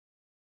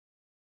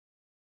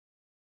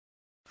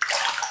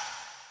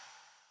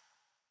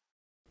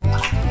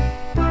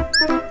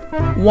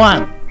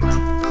1,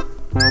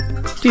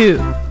 2,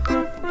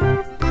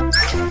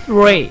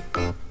 3,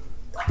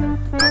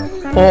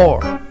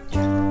 4,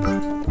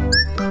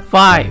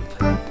 5,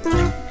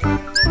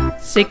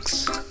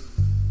 6,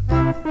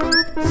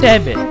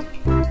 7,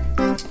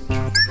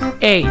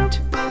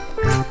 8,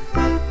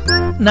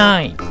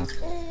 9,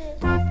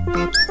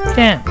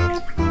 10.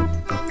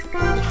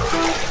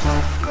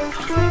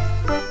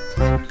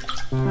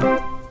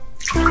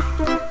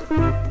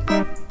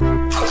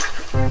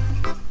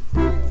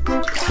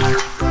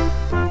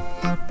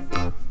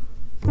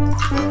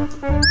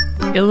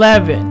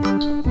 11,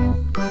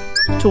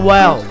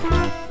 12,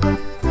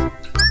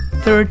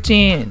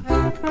 13,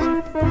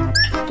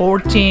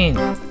 14,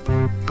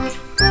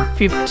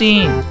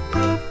 15,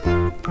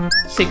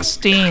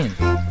 16,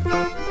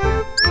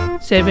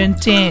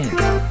 17,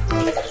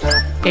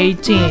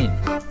 18,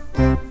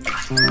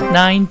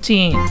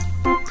 19,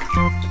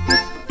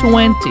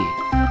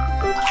 20.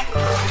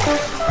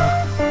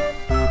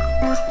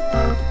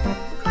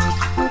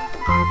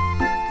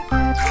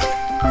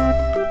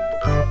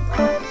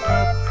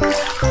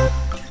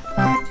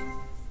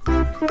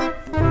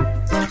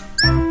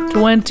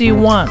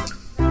 21,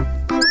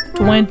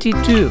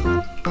 22,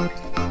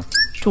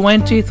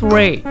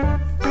 23,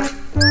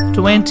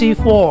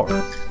 24,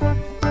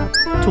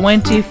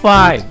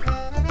 25,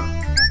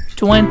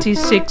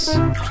 26,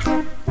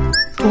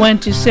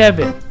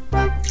 27,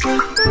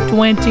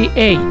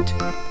 28,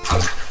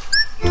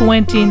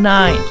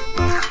 29,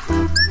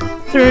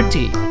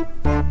 30.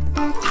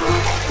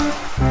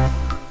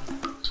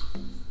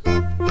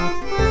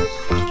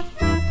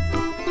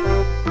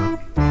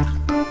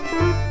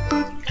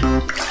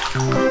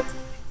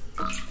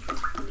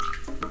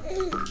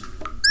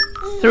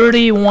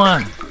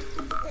 31,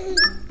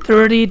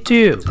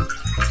 32,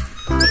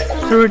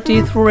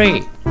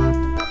 33,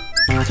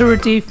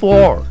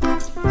 34,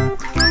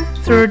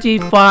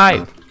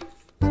 35,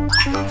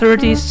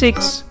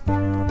 36,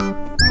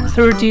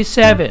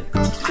 37,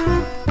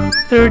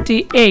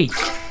 38,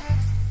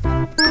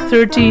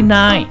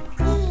 39,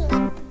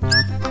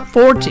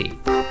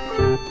 40.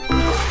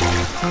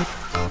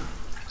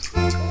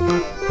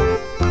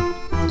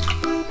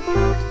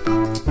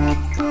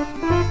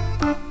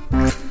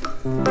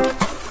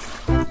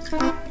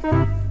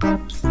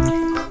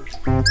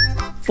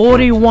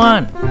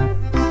 41,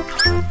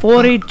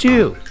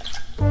 42,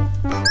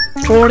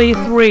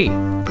 43,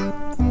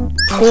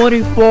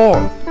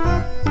 44,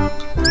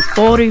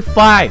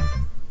 45,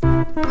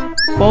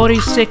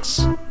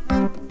 46,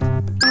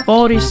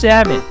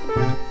 47,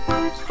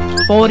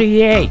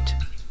 48,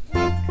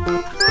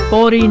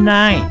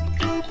 49,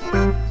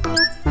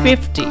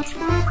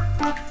 50.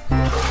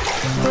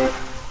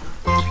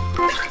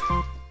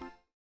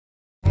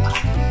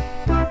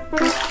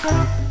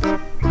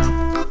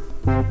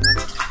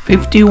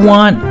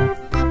 51,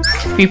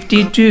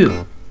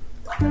 52,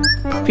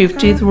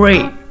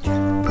 53,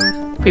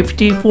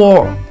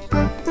 54,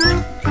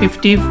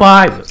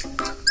 55,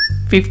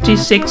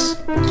 56,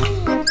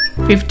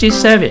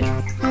 57,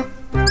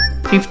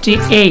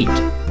 58,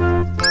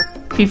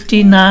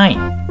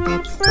 59,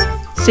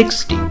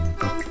 60.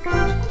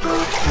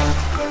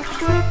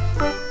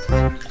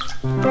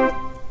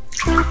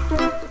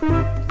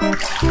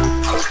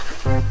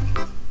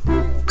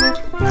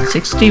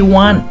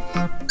 61,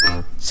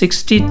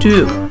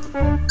 62,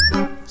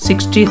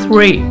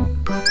 63,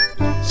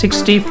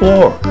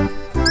 64,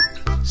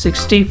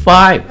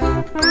 65,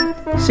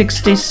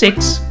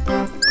 66,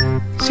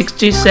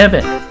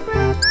 67,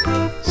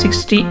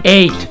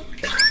 68,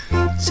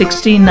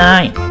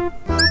 69,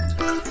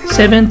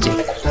 70.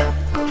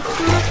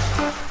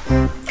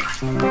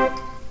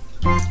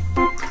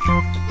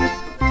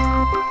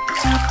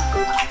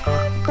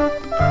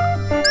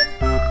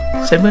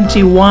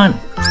 71,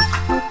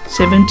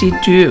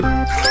 72,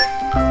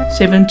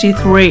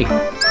 73,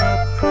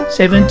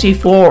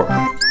 74,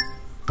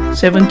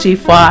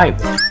 75,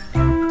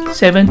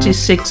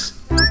 76,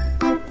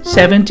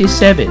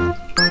 77,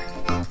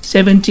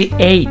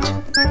 78,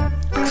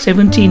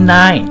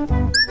 79,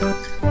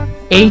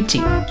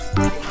 80.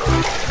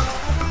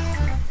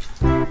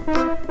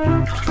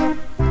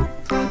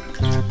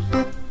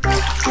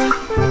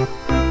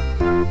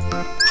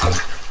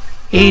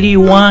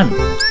 81,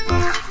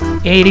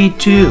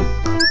 82,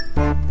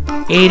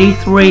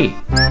 83,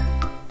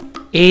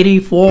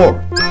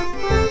 84,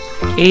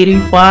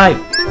 85,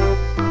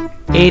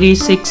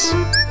 86,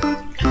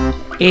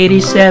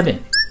 87,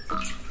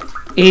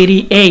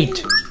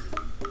 88,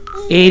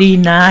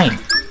 89,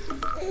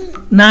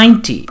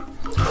 90.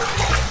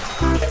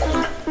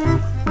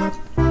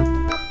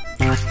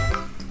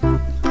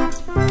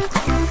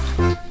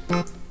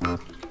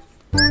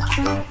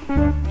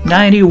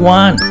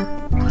 91,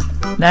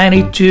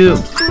 92,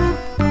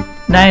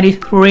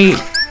 93,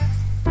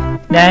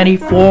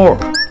 94,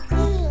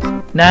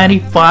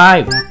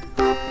 95,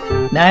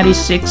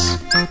 96,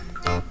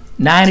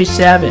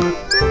 97,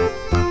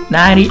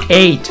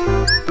 98,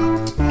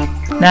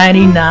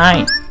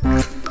 99,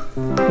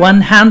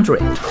 100.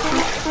 「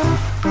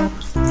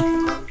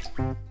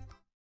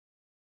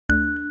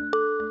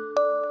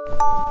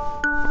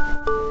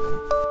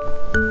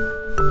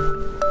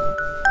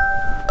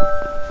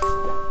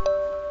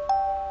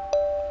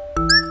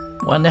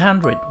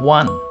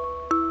101,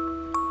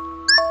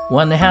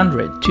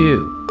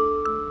 102,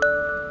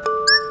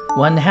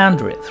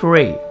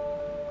 103,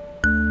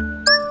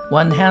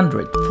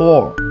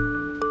 104,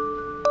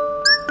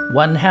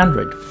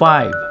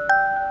 105,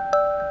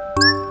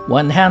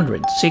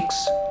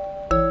 106,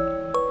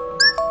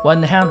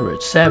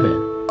 107,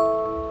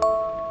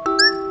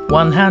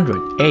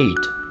 108,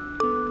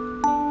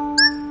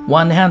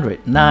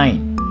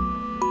 109,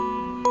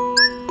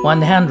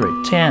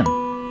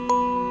 110,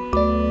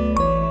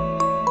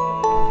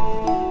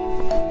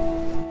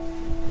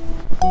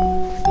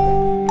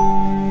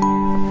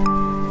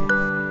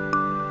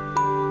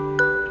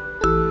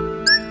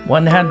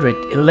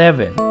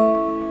 111,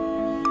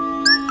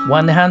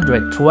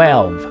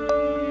 112,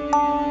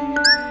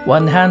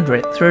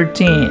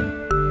 113,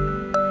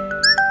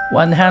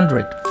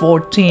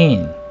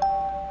 114,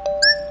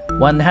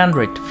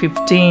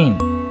 115,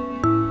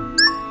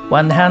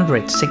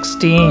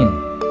 116,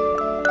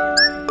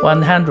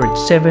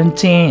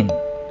 117,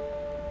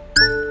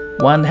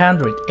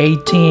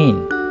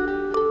 118,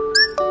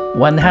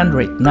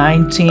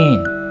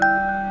 119,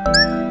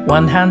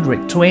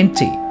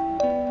 120,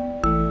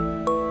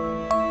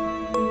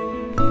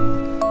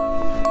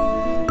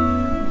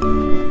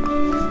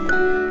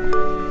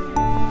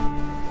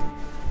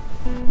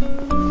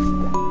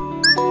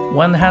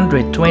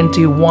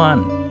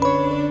 121,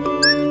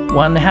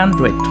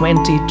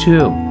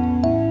 122,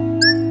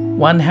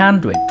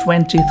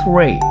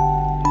 123,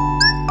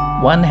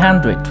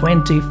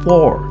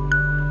 124,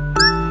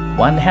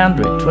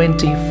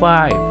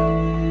 125,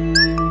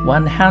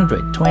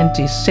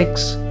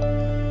 126,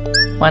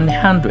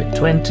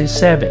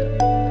 127,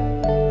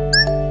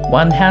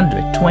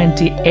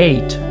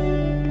 128,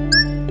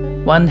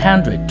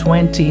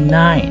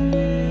 129,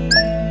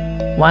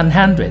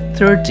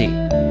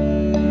 130,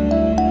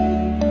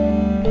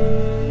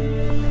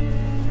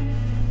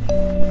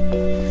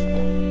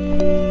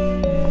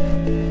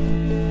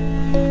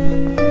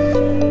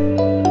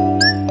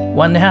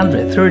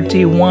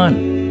 131,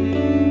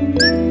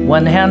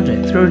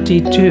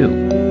 132,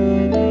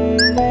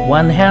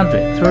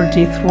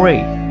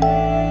 133,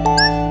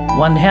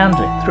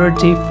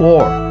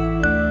 134,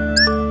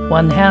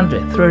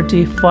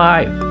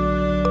 135,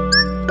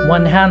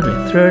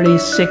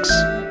 136,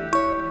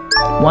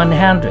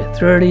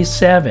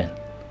 137,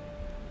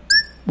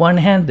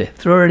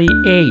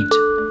 138,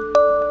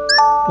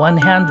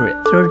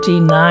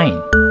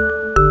 139,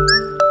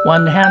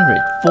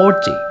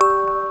 140,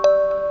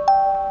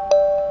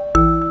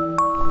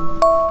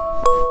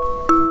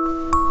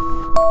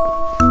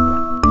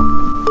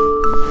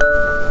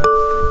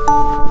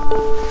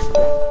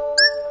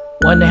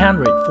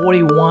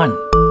 141,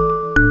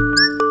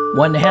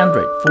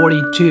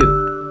 142,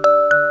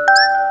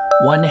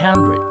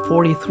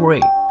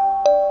 143,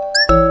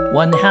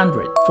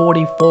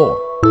 144,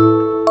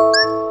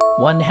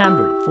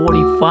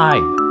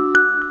 145,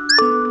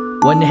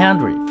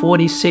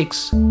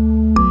 146,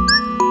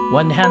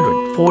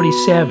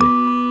 147,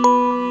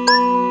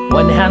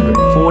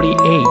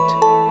 148,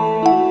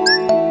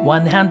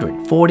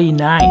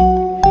 149,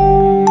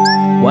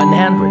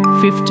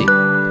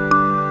 150,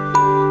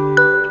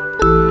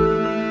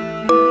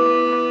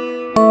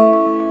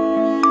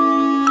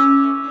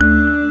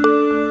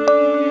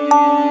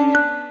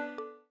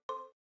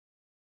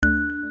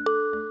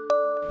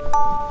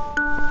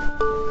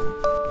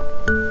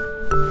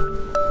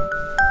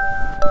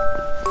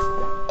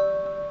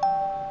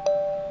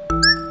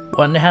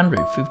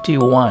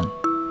 151,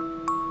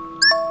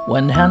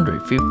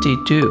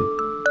 152,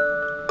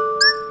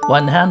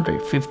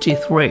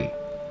 153,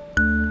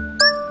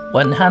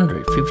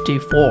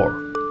 154,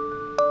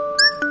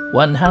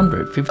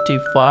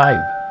 155,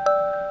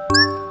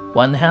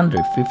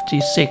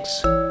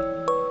 156,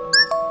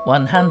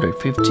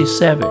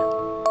 157,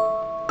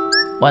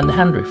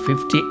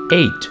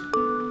 158,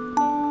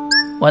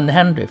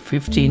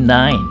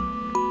 159,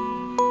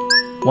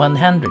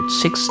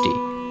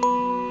 160,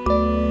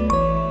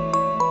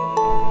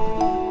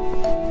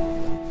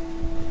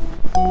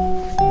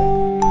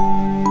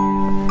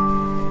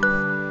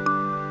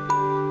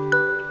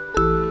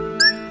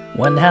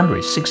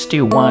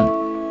 161,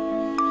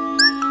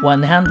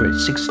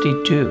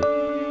 162,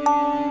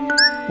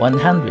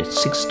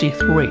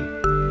 163,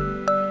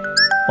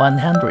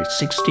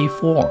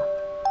 164,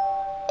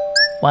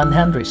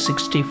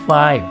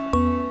 165,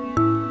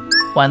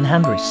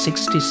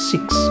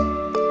 166,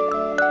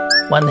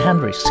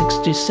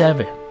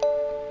 167,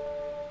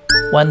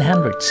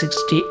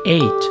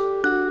 168,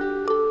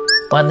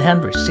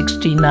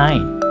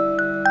 169,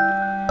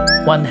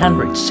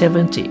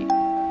 170,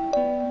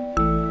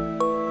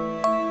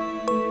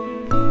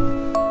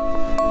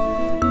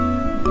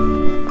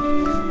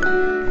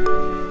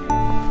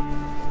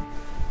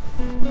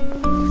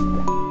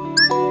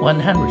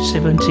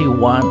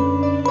 171,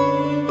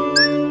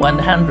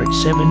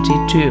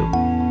 172,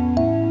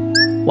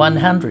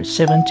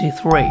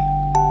 173,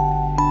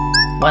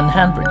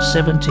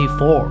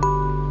 174,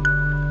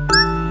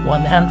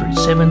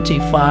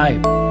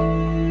 175,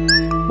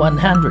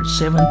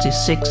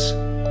 176,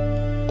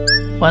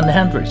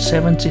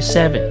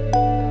 177,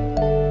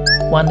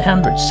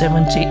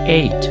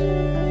 178,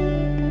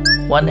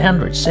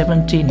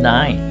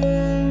 179,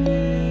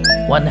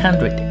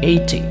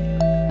 180,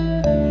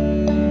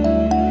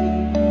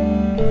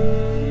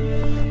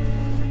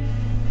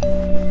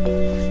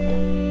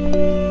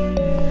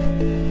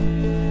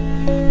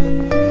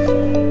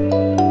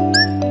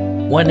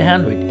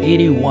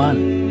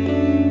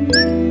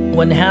 181,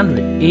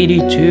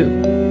 182,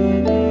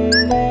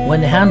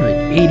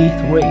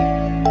 183,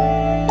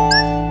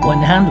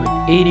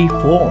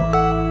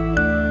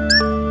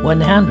 184,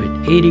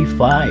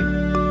 185,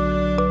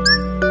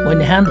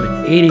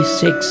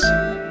 186,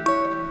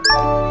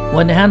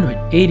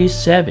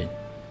 187,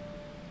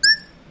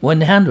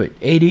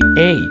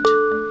 188,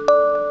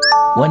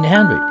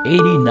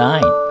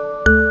 189,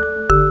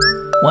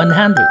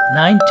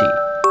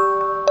 190,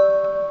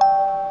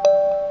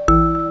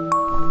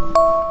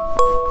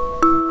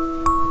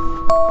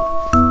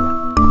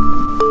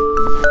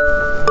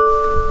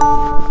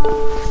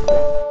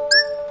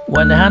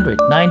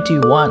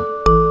 191,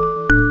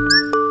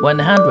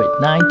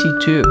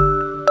 192,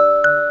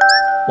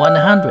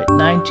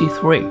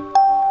 193,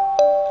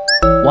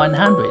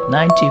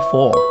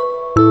 194,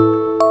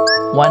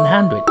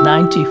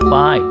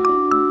 195,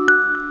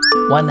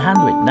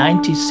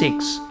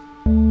 196,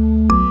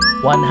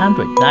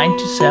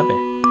 197,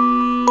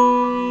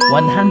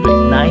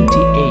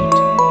 198,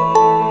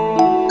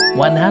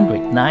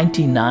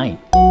 199,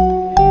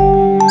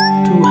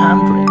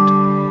 200.